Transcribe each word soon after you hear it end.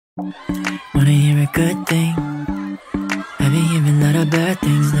Wanna hear a good thing? I've been hearing a lot of bad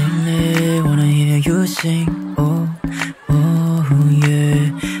things lately. Wanna hear you sing, oh, oh,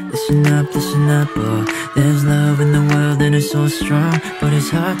 yeah. Listen up, oh. There's love in the world and it's so strong, but it's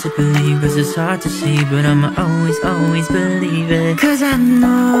hard to believe, cause it's hard to see. But I'ma always believe it, cause I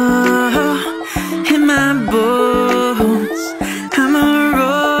know in my bones I'm a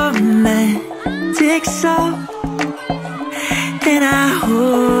romantic soul. And I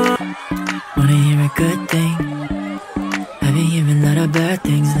hope, wanna hear a good thing? I've been hearing a lot of bad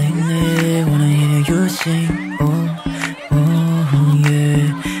things lately. Wanna hear you sing, oh, oh,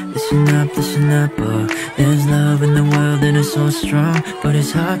 yeah. Listen up, oh. There's love in the world and it's so strong, but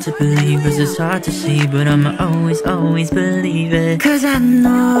it's hard to believe, cause it's hard to see. But I'ma always believe it, cause I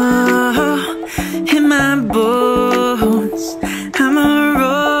know in my bones I'm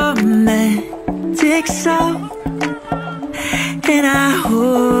a romantic soul. And I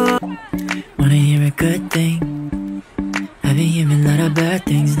hope, wanna hear a good thing? I've been hearing a lot of bad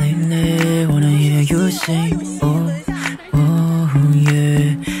things lately. Wanna hear you sing, oh, oh,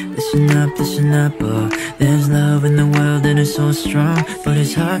 yeah. Listen up, oh. There's love in the world and it's so strong, but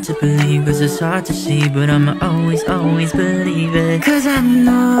it's hard to believe, cause it's hard to see. But I'ma always believe it, cause I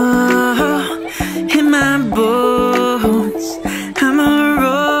know in my bones I'm a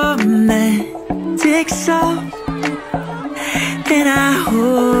romantic soul. And I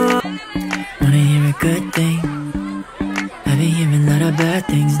hope, wanna hear a good thing? I've been hearing a lot of bad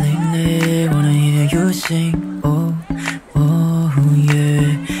things lately. Wanna hear you sing, oh, oh,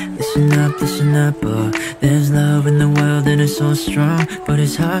 yeah. Listen up, oh. There's love in the world and it's so strong, but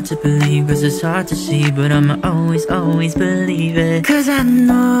it's hard to believe, cause it's hard to see. But I'ma always believe it, cause I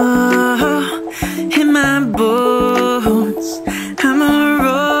know in my bones I'm a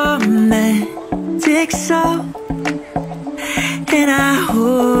romantic soul. And I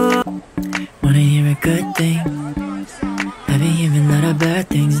hope, wanna hear a good thing? I've been hearing a lot of bad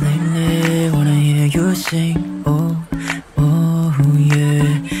things lately. Wanna hear you sing, oh, oh, yeah.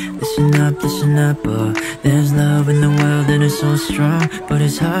 Listen up, oh. There's love in the world and it's so strong, but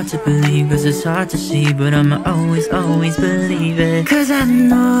it's hard to believe, cause it's hard to see. But I'ma always believe it, cause I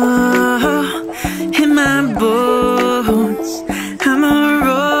know in my bones I'm a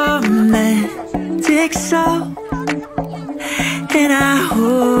romantic soul. And I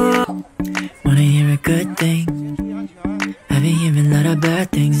hope, wanna hear a good thing? I've been hearing a lot of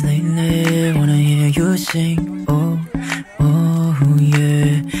bad things lately. Wanna hear you sing, oh, oh,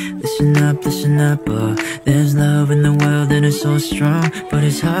 yeah. Listen up, oh. There's love in the world and it's so strong, but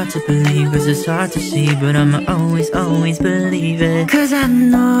it's hard to believe, cause it's hard to see. But I'ma always believe it, cause I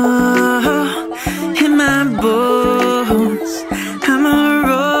know in my bones I'm a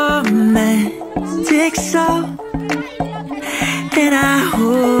romantic soul. And I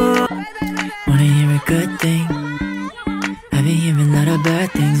hope, wanna hear a good thing? I've been hearing a lot of bad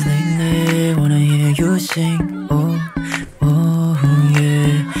things lately. Wanna hear you sing, oh, oh,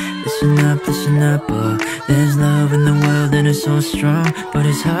 yeah. Listen up, oh. There's love in the world and it's so strong, but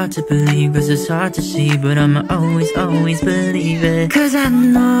it's hard to believe, cause it's hard to see. But I'ma always believe it, cause I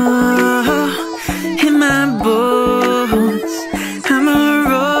know in my bones I'm a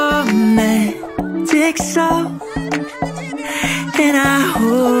romantic soul. And I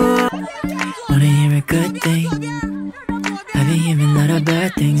hope, wanna hear a good thing? I've been hearing a lot of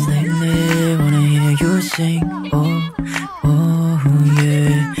bad things lately. Wanna hear you sing, oh, oh,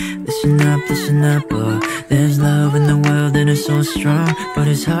 yeah. Listen up, oh. There's love in the world and it's so strong, but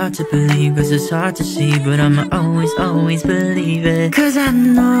it's hard to believe, cause it's hard to see. But I'ma always believe it, cause I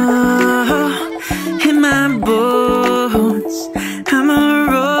know in my bones I'm a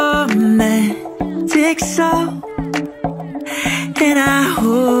romantic soul. And I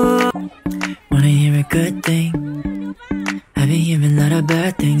hope, wanna hear a good thing? I've been hearing a lot of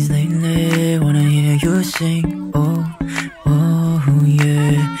bad things lately. Wanna hear you sing, oh, oh,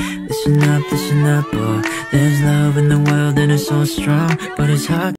 yeah. Listen up, oh. There's love in the world and it's so strong, but it's hard